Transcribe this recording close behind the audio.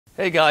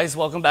Hey guys,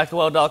 welcome back to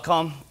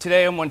Weld.com.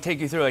 Today I'm going to take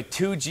you through a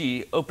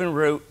 2G open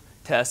root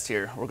test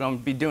here. We're going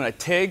to be doing a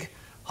TIG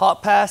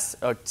hot pass,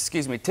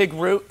 TIG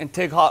root and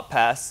TIG hot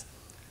pass.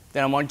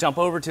 Then I'm going to jump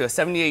over to a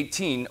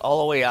 7018 all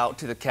the way out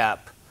to the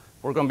cap.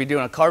 We're going to be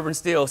doing a carbon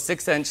steel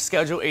 6-inch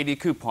Schedule 80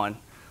 coupon.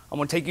 I'm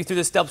going to take you through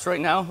the steps right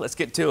now. Let's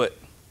get to it.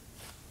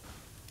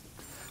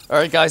 All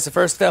right guys, the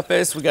first step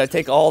is we got to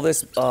take all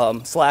this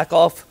slack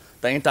off,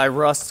 the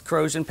anti-rust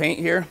corrosion paint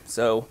here.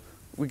 So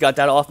we got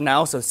that off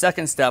now. So the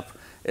second step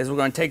is we're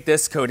going to take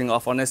this coating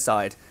off on this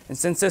side. And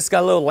since this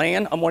got a little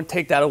land, I'm going to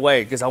take that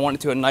away because I want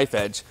it to a knife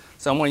edge.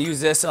 So I'm going to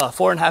use this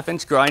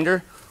 4.5-inch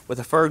grinder with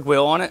a furred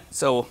wheel on it.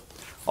 So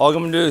all I'm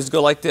going to do is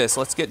go like this.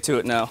 Let's get to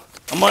it now.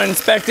 I'm going to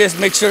inspect this,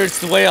 make sure it's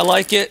the way I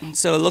like it.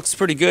 So it looks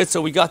pretty good.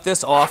 So we got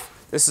this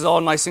off. This is all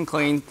nice and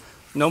clean.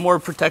 No more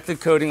protective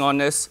coating on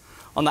this.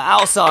 On the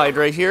outside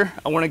right here,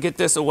 I want to get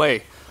this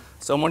away.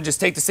 So I'm going to just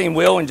take the same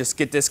wheel and just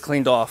get this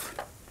cleaned off.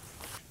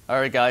 All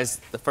right guys,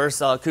 the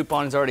first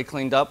coupon is already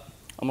cleaned up.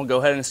 I'm going to go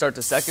ahead and start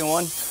the second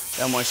one.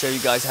 Then I'm going to show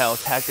you guys how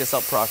to tack this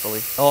up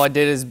properly. All I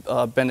did is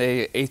bend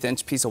a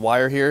 1/8-inch piece of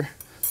wire here.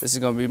 This is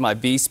going to be my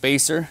B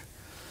spacer.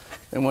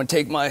 Then I'm going to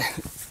take my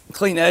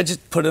clean edge,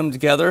 put them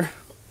together.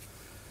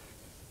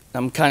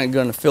 I'm kind of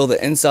going to fill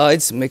the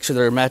insides, make sure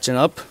they're matching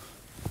up.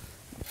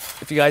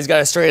 If you guys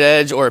got a straight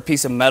edge or a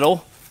piece of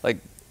metal, like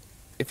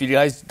if you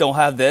guys don't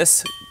have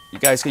this, you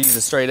guys can use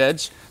a straight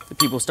edge, the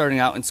people starting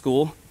out in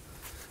school.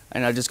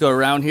 And I just go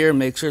around here and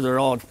make sure they're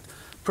all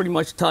pretty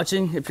much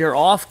touching. If you're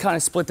off, kind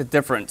of split the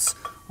difference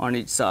on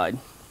each side.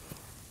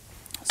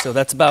 So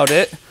that's about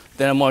it.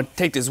 Then I'm going to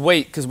take this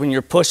weight because when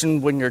you're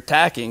pushing, when you're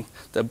tacking,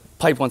 the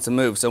pipe wants to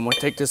move. So I'm going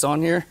to take this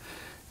on here,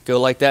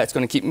 go like that. It's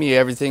going to keep me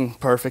everything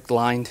perfect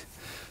lined.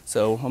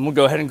 So I'm going to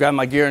go ahead and grab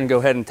my gear and go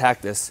ahead and tack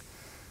this.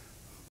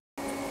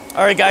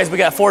 All right guys, we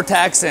got 4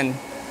 tacks in.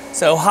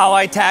 So how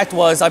I tacked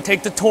was I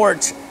take the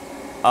torch,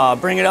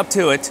 bring it up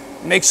to it,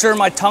 make sure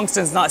my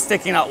tungsten's not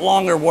sticking out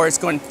longer where it's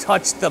going to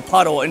touch the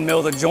puddle in the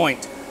middle of the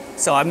joint.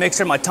 So I make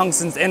sure my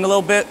tungsten's in a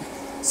little bit.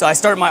 So I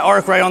start my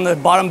arc right on the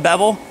bottom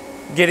bevel,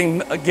 get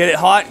it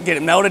hot, get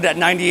it melted at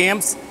 90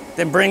 amps,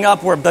 then bring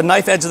up where the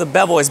knife edge of the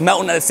bevel is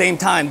melting at the same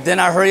time. Then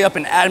I hurry up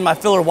and add my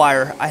filler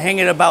wire. I hang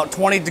it about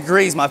 20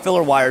 degrees, my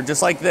filler wire,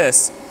 just like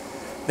this.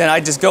 Then I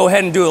just go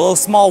ahead and do a little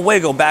small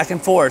wiggle back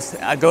and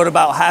forth. I go to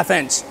about 1/2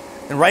 inch.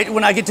 And right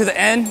when I get to the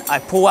end, I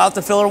pull out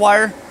the filler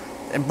wire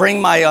and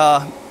bring my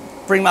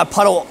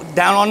puddle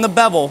down on the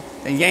bevel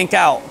and yank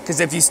out.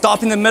 Because if you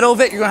stop in the middle of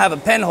it, you're gonna have a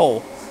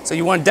pinhole. So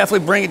you wanna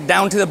definitely bring it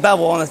down to the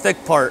bevel on the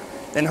thick part,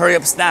 then hurry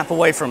up, snap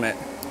away from it.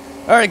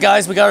 All right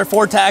guys, we got our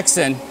 4 tacks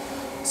in.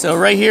 So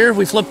right here,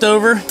 we flipped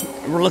over,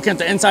 we're looking at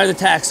the inside of the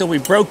tack. So we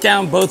broke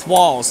down both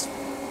walls.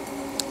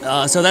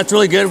 So that's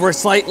really good. We're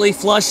slightly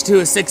flush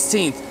to a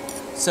 1/16.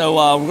 So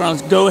we're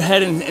gonna go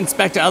ahead and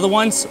inspect the other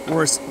ones.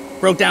 We're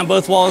broke down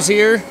both walls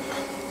here,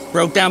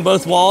 broke down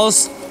both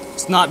walls.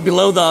 It's not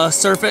below the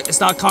surface, it's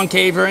not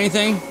concave or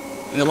anything.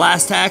 In the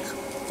last tack,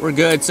 we're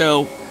good.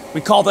 So we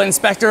call the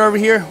inspector over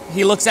here,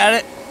 he looks at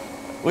it.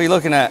 What are you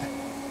looking at?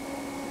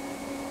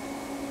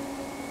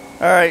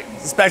 All right,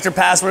 inspector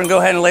passed, we're gonna go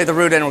ahead and lay the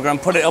root in. We're gonna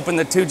put it up in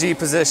the 2G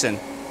position.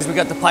 We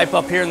got the pipe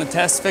up here in the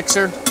test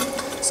fixture.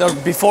 So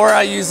before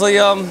I usually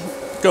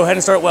go ahead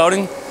and start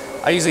welding,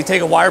 I usually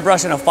take a wire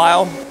brush and a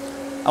file.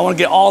 I wanna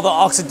get all the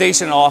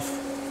oxidation off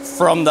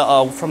from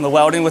the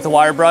welding with the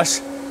wire brush.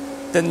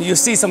 Then you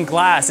see some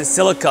glass, it's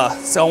silica.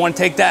 So I want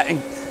to take that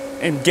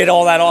and get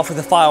all that off with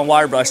the file and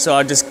wire brush. So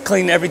I just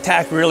clean every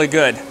tack really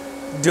good.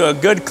 Do a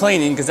good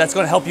cleaning because that's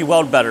going to help you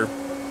weld better.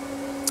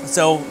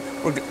 So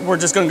we're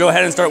just going to go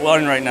ahead and start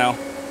welding right now.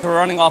 We're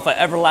running off an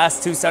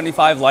Everlast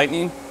 275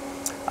 Lightning.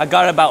 I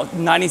got about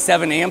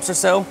 97 amps or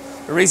so.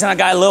 The reason I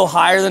got a little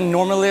higher than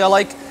normally I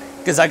like,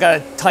 because I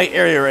got a tight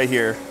area right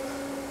here.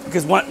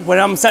 Because when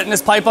I'm setting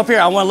this pipe up here,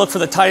 I want to look for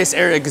the tightest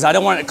area because I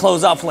don't want it to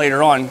close up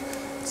later on.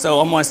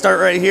 So I'm going to start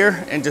right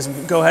here and just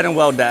go ahead and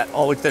weld that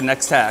all the way to the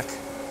next tack.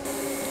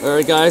 All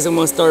right guys, I'm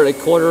going to start a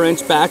 1/4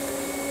 inch back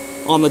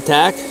on the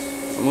tack.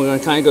 I'm going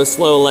to kind of go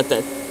slow, let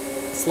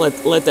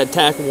that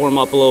tack warm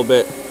up a little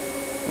bit.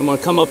 I'm going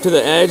to come up to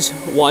the edge,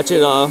 watch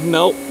it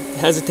melt,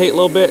 hesitate a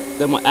little bit,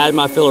 then I'm going to add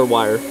my filler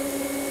wire.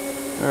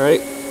 All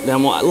right, then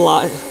I'm going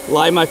to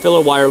lie my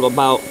filler wire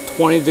about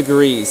 20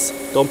 degrees.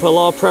 Don't put a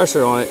lot of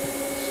pressure on it.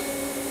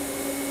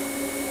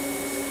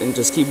 And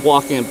just keep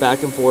walking it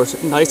back and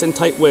forth, nice and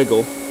tight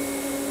wiggle.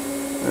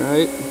 All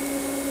right,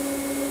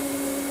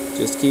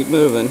 just keep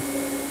moving.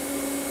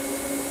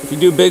 If you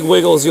do big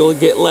wiggles, you'll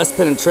get less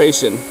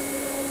penetration.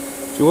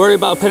 If you worry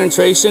about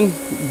penetration,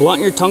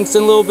 blunt your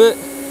tungsten a little bit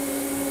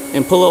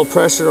and put a little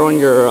pressure on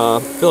your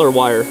filler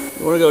wire.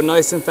 You want to go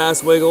nice and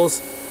fast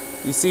wiggles.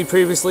 You see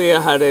previously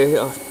I had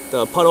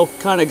the puddle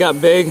kind of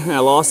got big and I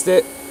lost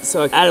it.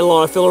 So I added a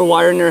lot of filler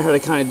wire in there, had to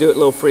kind of do it a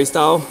little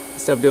freestyle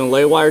instead of doing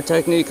lay wire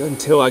technique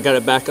until I got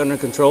it back under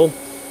control.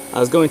 I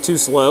was going too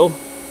slow.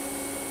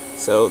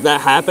 So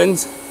that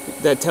happens.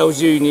 That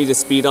tells you need to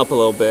speed up a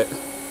little bit.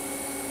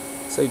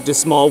 So just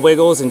small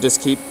wiggles and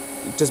just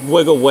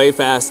wiggle way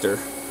faster.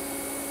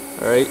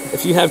 All right,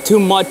 if you have too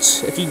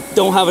much, if you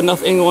don't have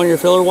enough angle on your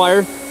filler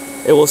wire,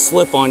 it will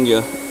slip on you,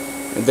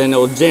 and then it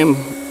will jam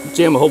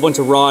a whole bunch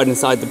of rod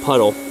inside the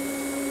puddle.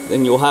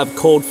 Then you'll have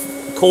cold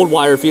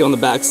wire feed on the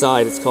back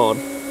side, it's called.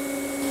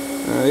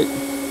 All right,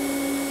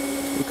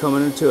 we're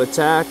coming into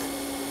attack.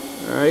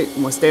 All right,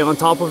 I'm gonna stay on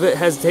top of it,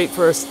 hesitate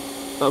for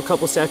a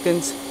couple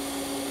seconds.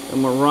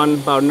 I'm gonna run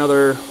about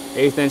another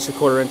 1/8 inch to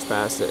 1/4 inch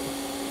past it,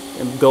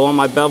 and go on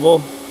my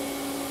bevel,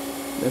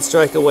 then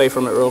strike away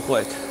from it real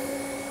quick.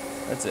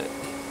 That's it.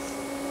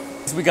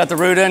 So we got the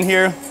root in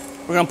here.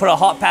 We're gonna put a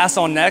hot pass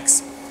on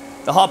next.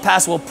 The hot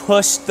pass will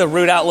push the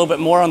root out a little bit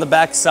more on the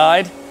back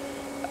side.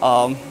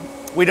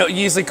 We don't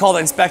usually call the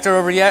inspector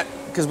over yet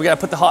because we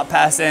gotta put the hot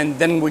pass in,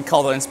 then we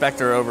call the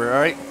inspector over, all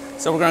right?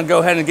 So we're gonna go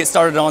ahead and get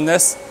started on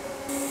this.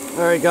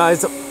 All right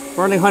guys,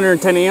 running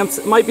 110 amps.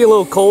 It might be a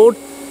little cold,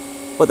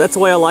 but that's the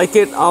way I like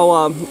it.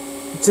 I'll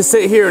just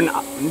sit here and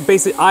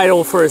basically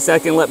idle for a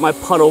second, let my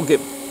puddle get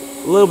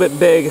a little bit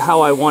big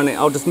how I want it.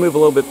 I'll just move a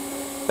little bit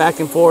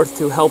back and forth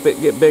to help it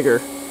get bigger.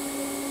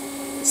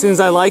 As soon as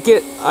I like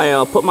it,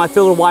 I put my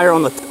filler wire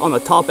on the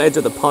top edge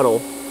of the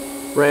puddle,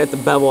 right at the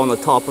bevel on the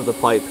top of the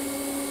pipe.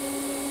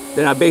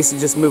 Then I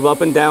basically just move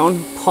up and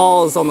down,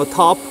 pause on the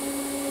top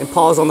and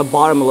pause on the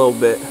bottom a little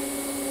bit.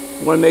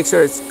 You want to make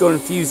sure it's going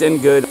to fuse in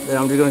good. Then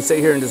I'm just going to sit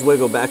here and just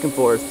wiggle back and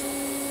forth.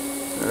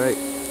 All right,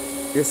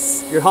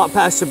 your hot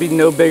pass should be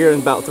no bigger than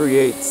about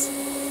 3/8.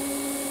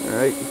 All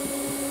right,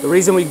 the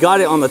reason we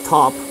got it on the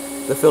top,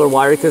 the filler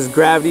wire, because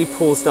gravity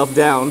pulls stuff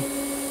down,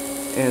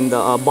 and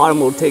the bottom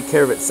will take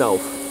care of itself.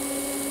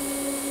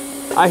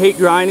 I hate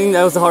grinding.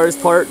 That was the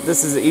hardest part.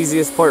 This is the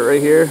easiest part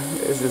right here,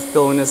 is just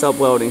filling this up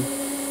welding.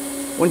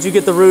 Once you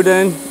get the root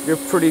in, you're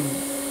pretty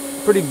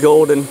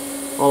golden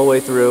all the way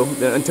through.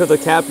 Then until the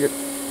cap,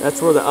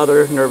 that's where the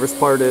other nervous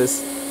part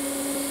is.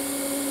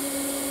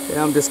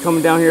 Yeah, I'm just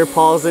coming down here,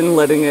 pausing,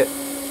 letting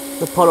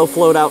the puddle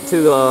float out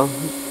to the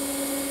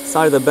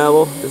side of the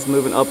bevel, just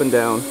moving up and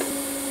down.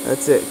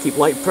 That's it. Keep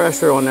light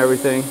pressure on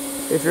everything.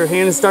 If your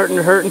hand is starting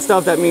to hurt and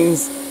stuff, that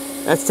means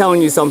that's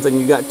telling you something.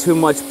 You got too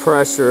much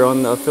pressure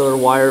on the filler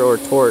wire or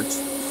torch.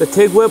 The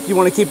TIG whip, you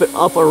want to keep it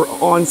up or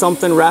on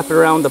something, wrap it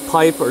around the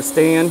pipe or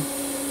stand,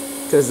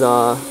 because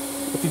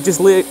if you just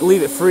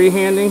leave it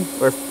free-handing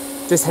or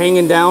just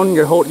hanging down,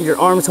 your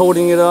arm's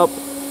holding it up,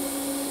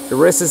 your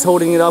wrist is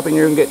holding it up, and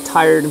you're gonna get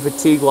tired and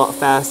fatigued a lot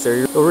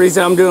faster. The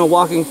reason I'm doing a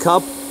walking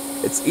cup,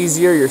 it's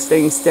easier, you're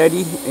staying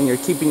steady, and you're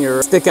keeping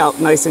your stick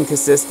out nice and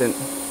consistent.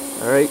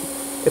 All right.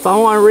 If I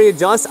want to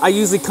readjust, I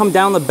usually come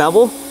down the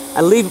bevel.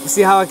 I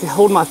see how I can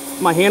hold my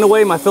hand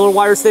away, my filler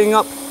wire staying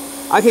up.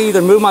 I can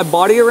either move my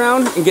body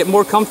around and get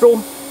more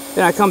comfortable,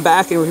 then I come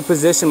back and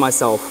reposition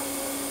myself.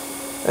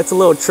 That's a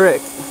little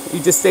trick. You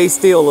just stay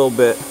still a little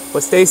bit,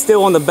 but stay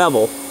still on the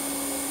bevel.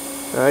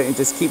 All right, and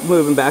just keep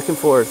moving back and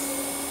forth.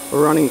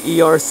 We're running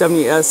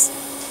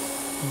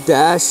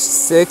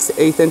ER70S-6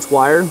 1/8 inch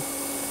wire,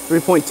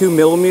 3.2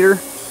 millimeter.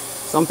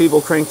 Some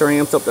people crank their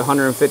amps up to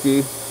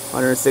 150,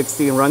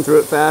 160 and run through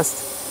it fast.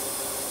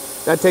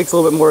 That takes a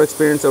little bit more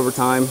experience over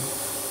time.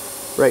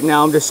 Right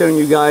now I'm just showing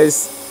you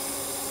guys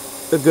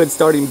the good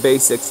starting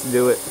basics to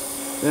do it.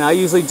 And I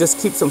usually just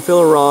keep some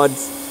filler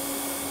rods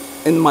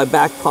in my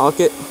back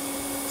pocket,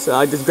 so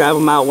I just grab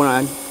them out when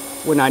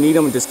I need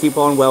them and just keep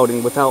on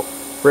welding without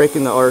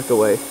breaking the arc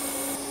away.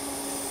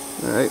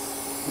 All right,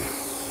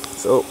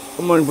 so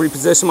I'm going to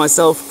reposition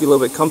myself, get a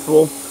little bit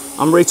comfortable.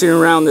 I'm reaching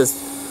around this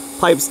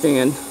pipe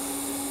stand.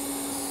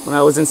 When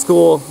I was in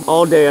school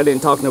all day, I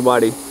didn't talk to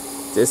nobody.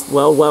 Just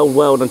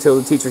weld until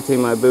the teacher came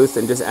in my booth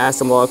and just asked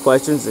them a lot of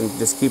questions and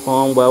just keep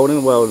on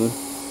welding.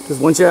 Because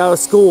once you're out of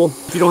school,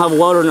 if you don't have a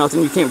welder or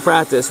nothing, you can't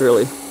practice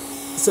really.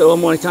 So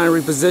I'm going to kind of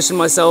reposition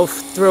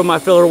myself, throw my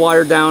filler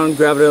wire down,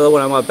 grab the other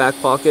one out of my back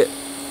pocket.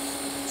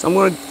 So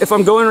if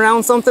I'm going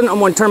around something, I'm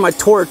going to turn my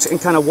torch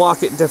and kind of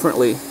walk it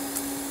differently.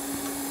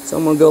 So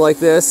I'm going to go like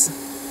this,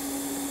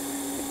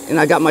 and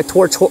I got my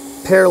torch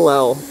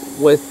parallel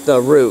with the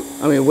root,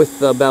 with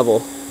the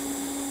bevel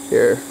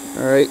here.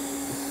 All right,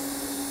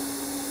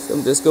 so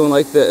I'm just going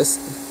like this.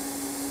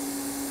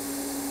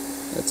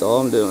 That's all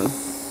I'm doing.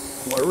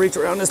 I'm going to reach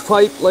around this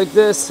pipe like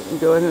this and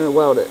go ahead and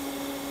weld it.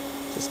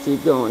 Just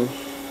keep going.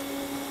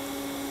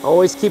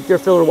 Always keep your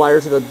filler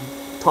wire to the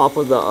top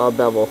of the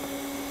bevel,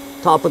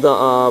 top of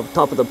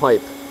the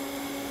pipe,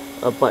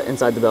 but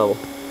inside the bevel. I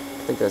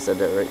think I said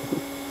that right.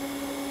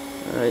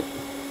 All right.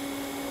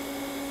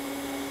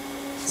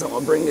 So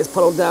I'll bring this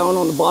puddle down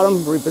on the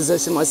bottom,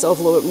 reposition myself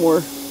a little bit more,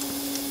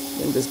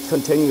 and just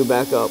continue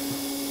back up.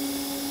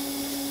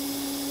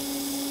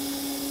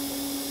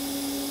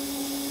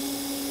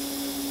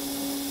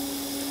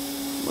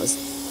 Let's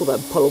pull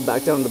that puddle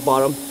back down to the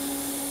bottom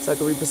so I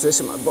can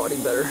reposition my body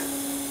better.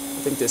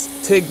 I think this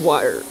TIG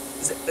wire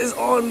is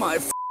on my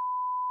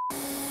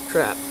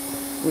crap.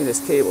 This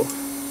cable.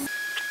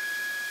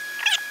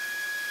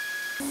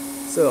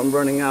 So I'm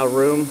running out of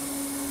room.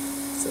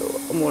 So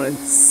I'm going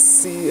to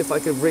see if I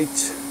could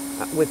reach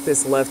with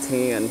this left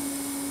hand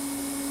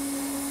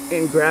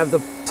and grab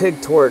the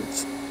TIG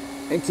torch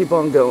and keep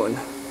on going.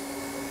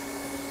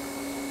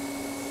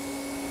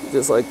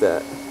 Just like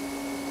that.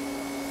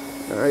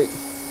 All right.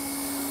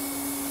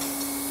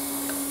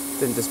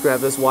 Then just grab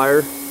this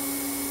wire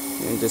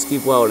and just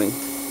keep welding.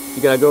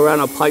 You gotta go around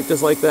a pipe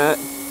just like that.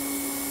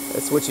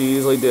 That's what you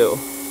usually do.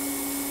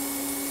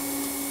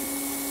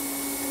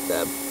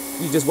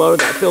 You just welded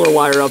that filler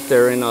wire up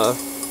there and it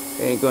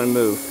ain't gonna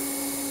move.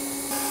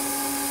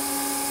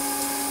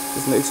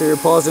 Just make sure you're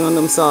pausing on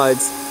them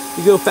sides.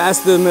 You go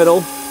fast to the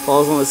middle,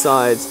 pause on the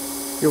sides.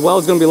 Your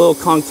weld's gonna be a little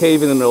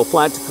concave in the middle,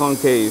 flat to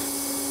concave.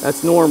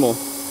 That's normal.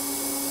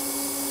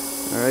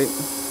 All right.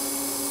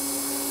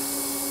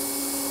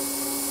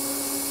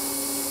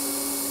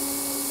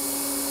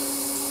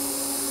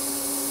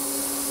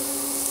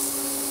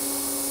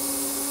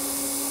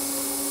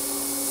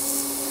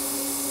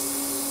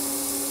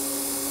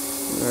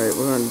 Alright,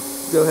 we're going to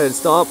go ahead and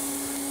stop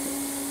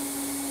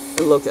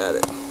and look at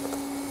it.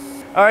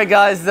 Alright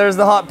guys, there's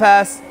the hot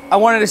pass. I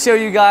wanted to show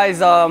you guys,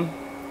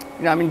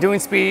 doing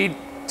speed,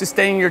 just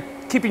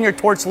keeping your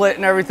torch lit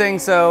and everything,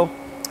 so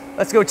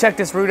let's go check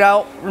this route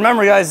out.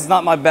 Remember guys, it's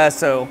not my best,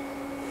 so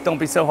don't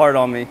be so hard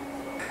on me.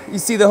 You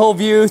see the whole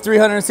view,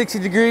 360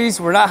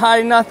 degrees. We're not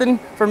hiding nothing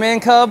from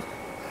Mancub.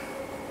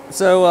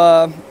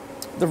 So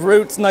the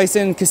route's nice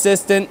and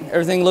consistent.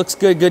 Everything looks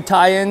good, good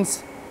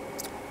tie-ins.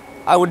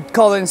 I would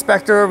call the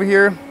inspector over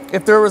here.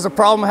 If there was a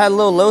problem, had a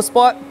little low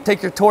spot,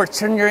 take your torch,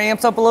 turn your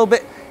amps up a little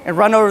bit, and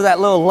run over that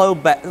little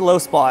low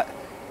spot.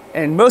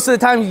 And most of the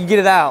time you can get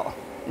it out,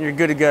 and you're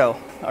good to go.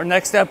 Our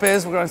next step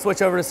is we're gonna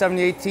switch over to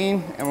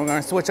 7018, and we're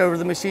gonna switch over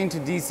the machine to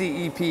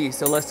DCEP.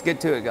 So let's get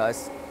to it,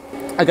 guys.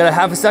 I got a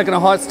half a second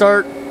of hot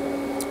start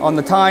on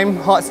the time.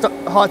 Hot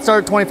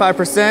start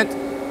 25%,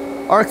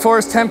 arc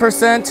force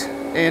 10%,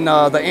 and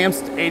the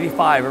amps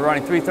 85. We're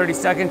running 330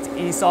 seconds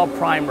ESAW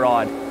prime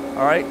rod.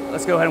 All right,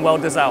 let's go ahead and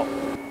weld this out.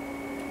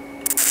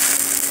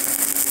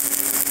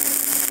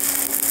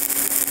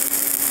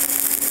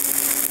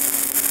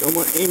 So I'm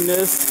gonna aim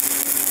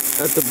this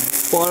at the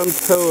bottom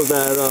toe of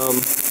that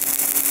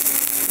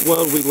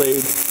weld we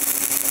laid.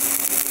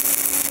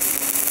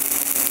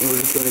 And we're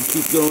just gonna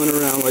keep going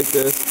around like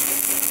this.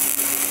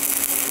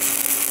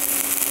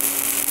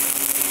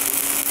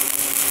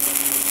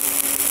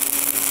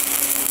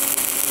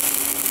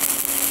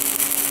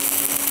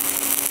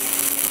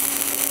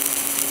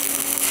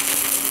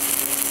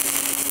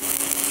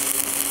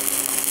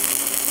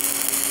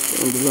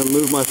 I'm just gonna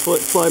move my foot,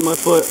 slide my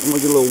foot. I'm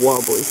gonna get a little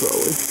wobbly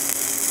probably.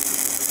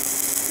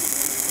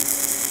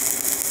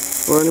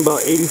 We're running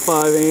about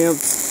 85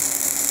 amps.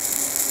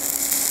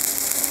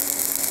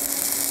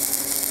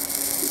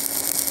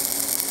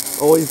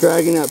 Always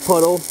dragging that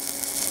puddle.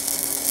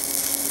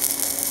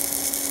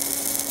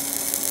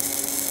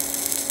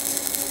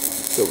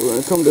 So we're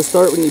gonna come to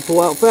start when you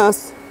pull out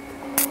fast.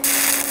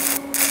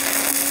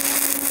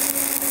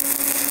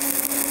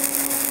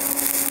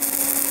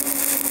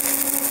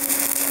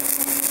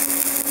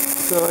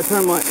 So I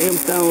turned my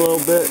amps down a little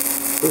bit.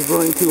 It was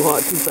running too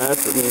hot, too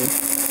fast for me.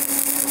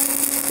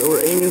 So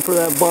we're aiming for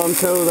that bottom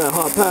toe, that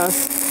hot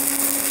pass.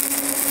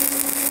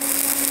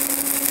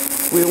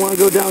 We don't want to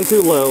go down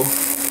too low.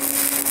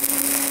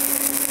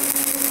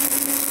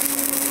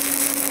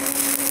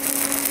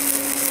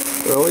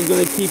 We're always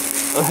going to keep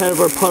ahead of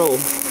our puddle,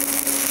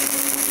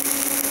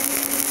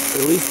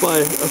 at least by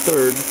a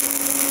third.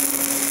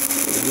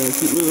 We're going to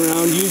keep moving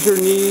around. Use your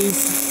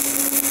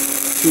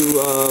knees to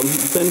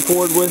bend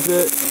forward with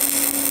it.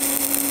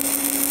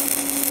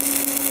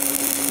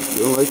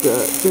 Like that.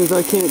 As soon as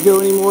I can't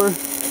go anymore,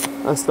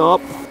 I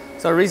stop.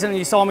 So the reason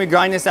you saw me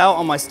grind this out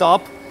on my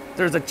stop,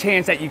 there's a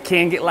chance that you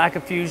can get lack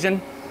of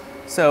fusion.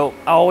 So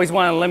I always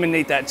want to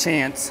eliminate that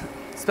chance,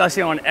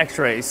 especially on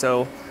x-ray.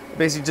 So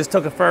basically just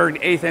took a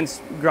 1/8 inch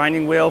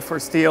grinding wheel for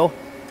steel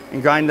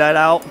and grind that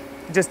out.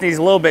 It just needs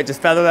a little bit, just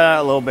feather that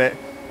out a little bit.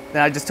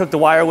 Then I just took the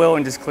wire wheel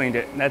and just cleaned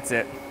it, and that's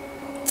it.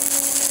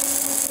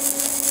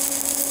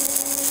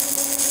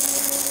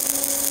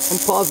 I'm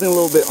pausing a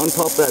little bit on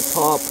top of that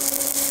top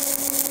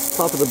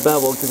of the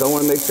bevel because I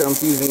want to make sure I'm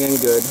fusing in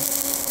good.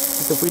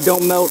 Because if we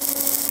don't melt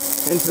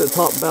into the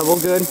top bevel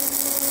good,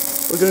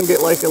 we're going to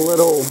get like a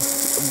little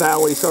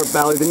valley, sharp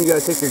valley. Then you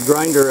got to take your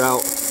grinder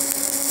out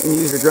and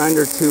use your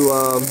grinder to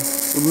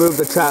remove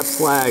the trapped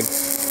slag.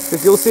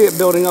 If you'll see it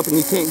building up and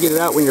you can't get it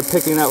out when you're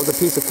picking it out with a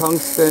piece of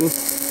tungsten,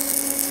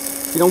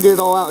 if you don't get it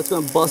all out, it's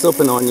going to bust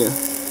open on you.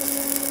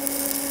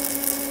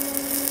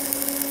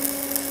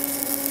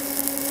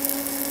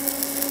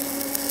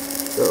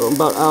 So I'm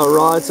about out of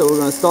rod, so we're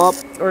going to stop.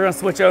 We're going to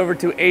switch over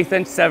to 1/8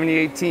 inch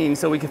 7018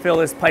 so we can fill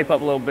this pipe up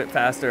a little bit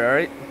faster, all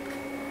right?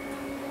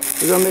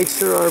 We're going to make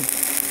sure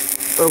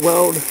our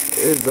weld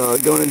is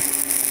going to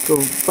go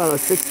about a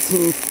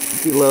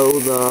 16th below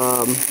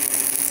the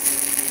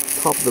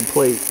top of the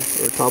plate,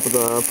 or top of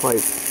the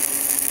pipe.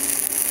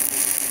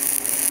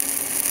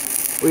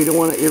 We don't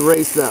want to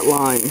erase that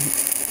line,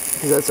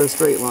 because that's our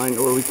straight line,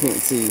 or we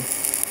can't see.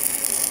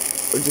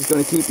 We're just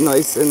going to keep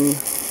nice and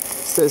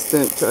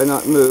consistent, try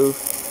not to move.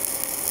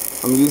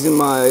 I'm using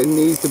my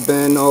knees to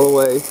bend all the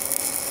way,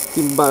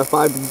 keep about a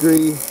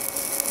 5-degree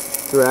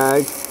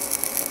drag.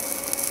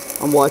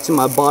 I'm watching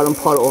my bottom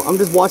puddle. I'm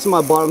just watching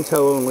my bottom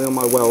toe only on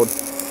my weld.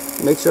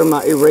 Make sure I'm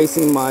not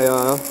erasing my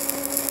line.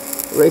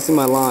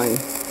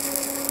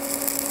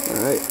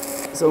 All right,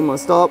 so I'm gonna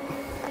stop.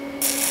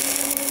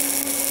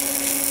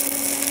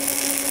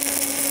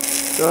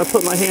 So I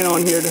put my hand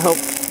on here to help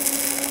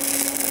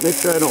make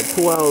sure I don't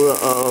pull out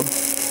of the,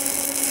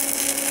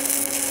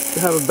 to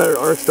have a better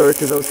arc start,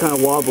 because I was kind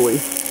of wobbly.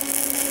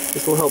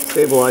 This will help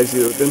stabilize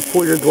you. Then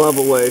pull your glove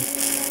away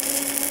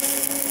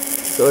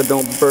so it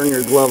don't burn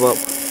your glove up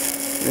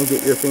and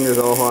get your fingers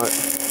all hot.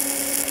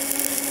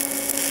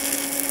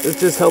 This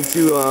just helps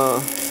you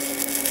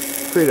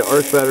create an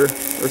arc better,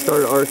 or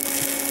start an arc.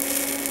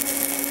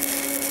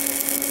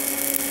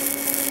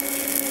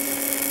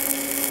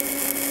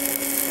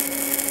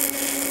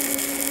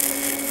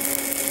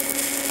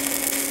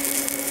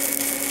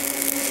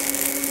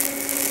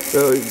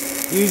 So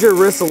use your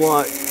wrist a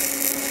lot.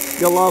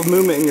 You got a lot of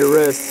movement in your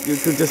wrist. You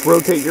could just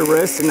rotate your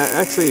wrist, and that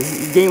actually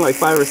you gain like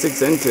 5 or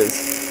 6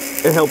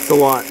 inches. It helps a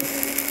lot.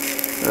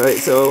 All right,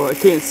 so I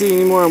can't see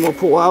anymore. I'm gonna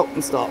pull out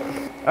and stop.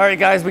 All right,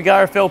 guys, we got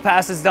our fill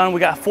passes done. We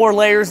got 4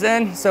 layers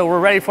in, so we're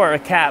ready for our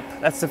cap.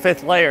 That's the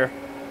 5th layer.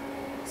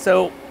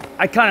 So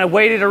I kind of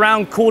waited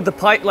around, cooled the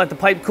pipe, let the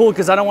pipe cool,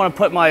 because I don't want to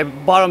put my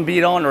bottom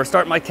bead on or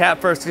start my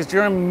cap first, because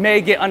you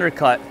may get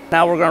undercut.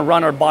 Now we're gonna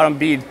run our bottom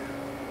bead.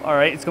 All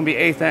right, it's gonna be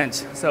 1/8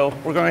 inch. So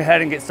we're going to go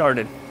ahead and get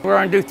started. We're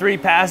gonna do 3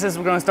 passes.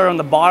 We're gonna start on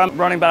the bottom,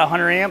 running about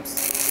 100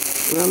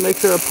 amps. We're gonna make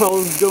sure our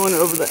probe's going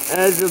over the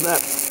edge of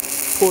that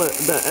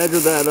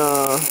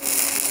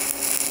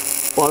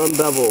bottom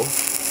bevel.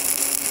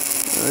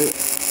 All right.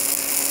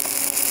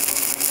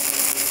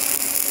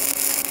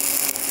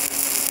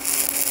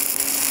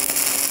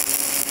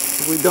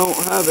 If we don't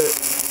have it,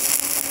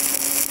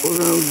 we're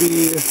gonna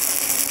be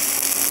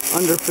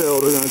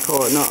underfilled, we're gonna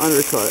call it, not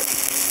undercut.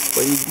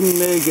 But you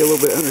may get a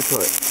little bit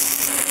undercut.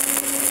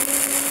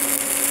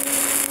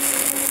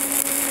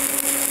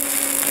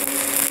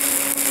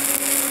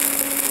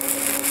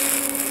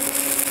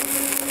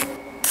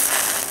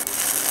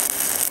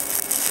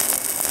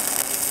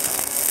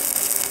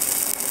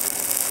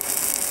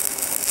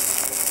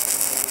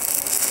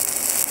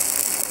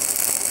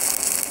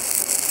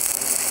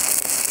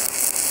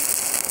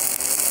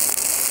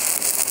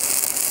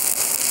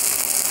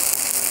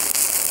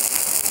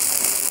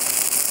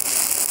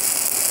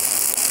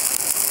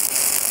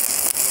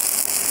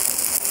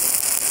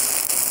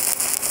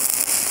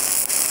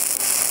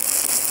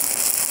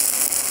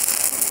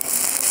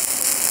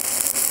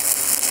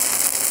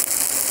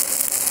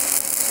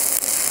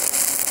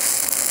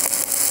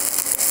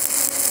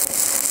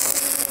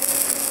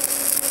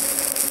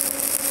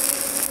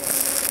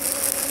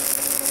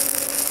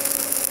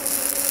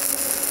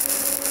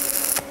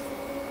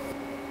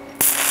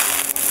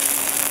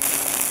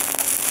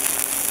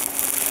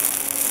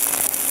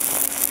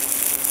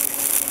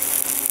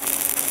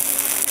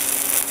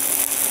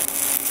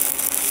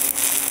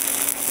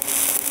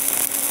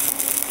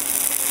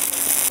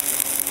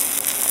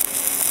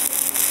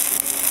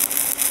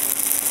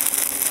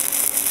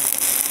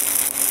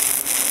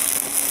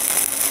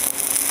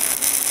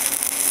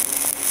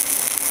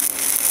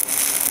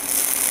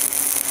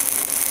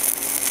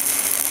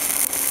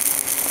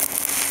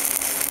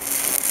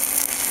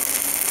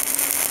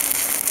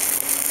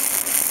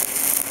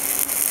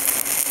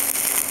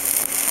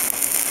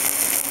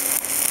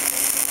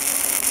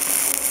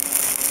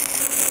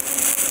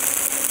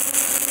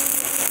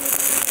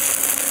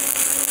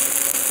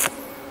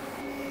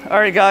 All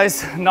right,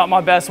 guys, not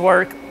my best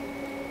work.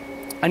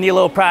 I need a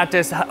little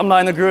practice. I'm not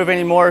in the groove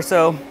anymore,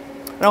 so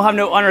I don't have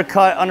no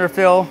undercut,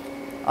 underfill.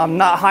 I'm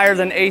not higher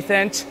than 1/8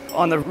 inch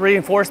on the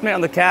reinforcement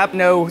on the cap,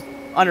 no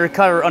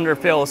undercut or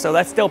underfill, so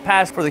that's still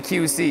passed for the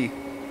QC.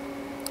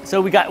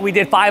 So we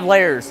did 5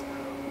 layers: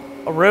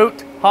 a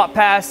root, hot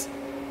pass,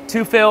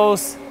 2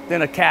 fills,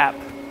 then a cap.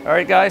 All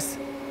right, guys.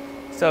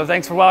 So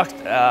thanks for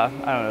watching. I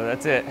don't know.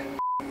 That's it.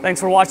 Thanks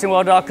for watching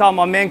Weld.com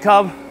on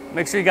Mancub.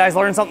 Make sure you guys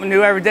learn something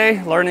new every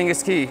day. Learning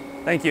is key.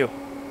 Thank you.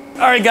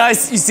 All right,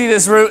 guys, you see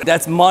this root?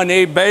 That's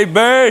money,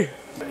 baby.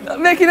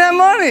 I'm making that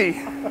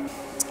money.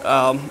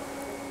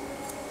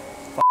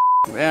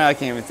 Man, I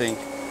can't even think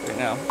right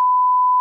now.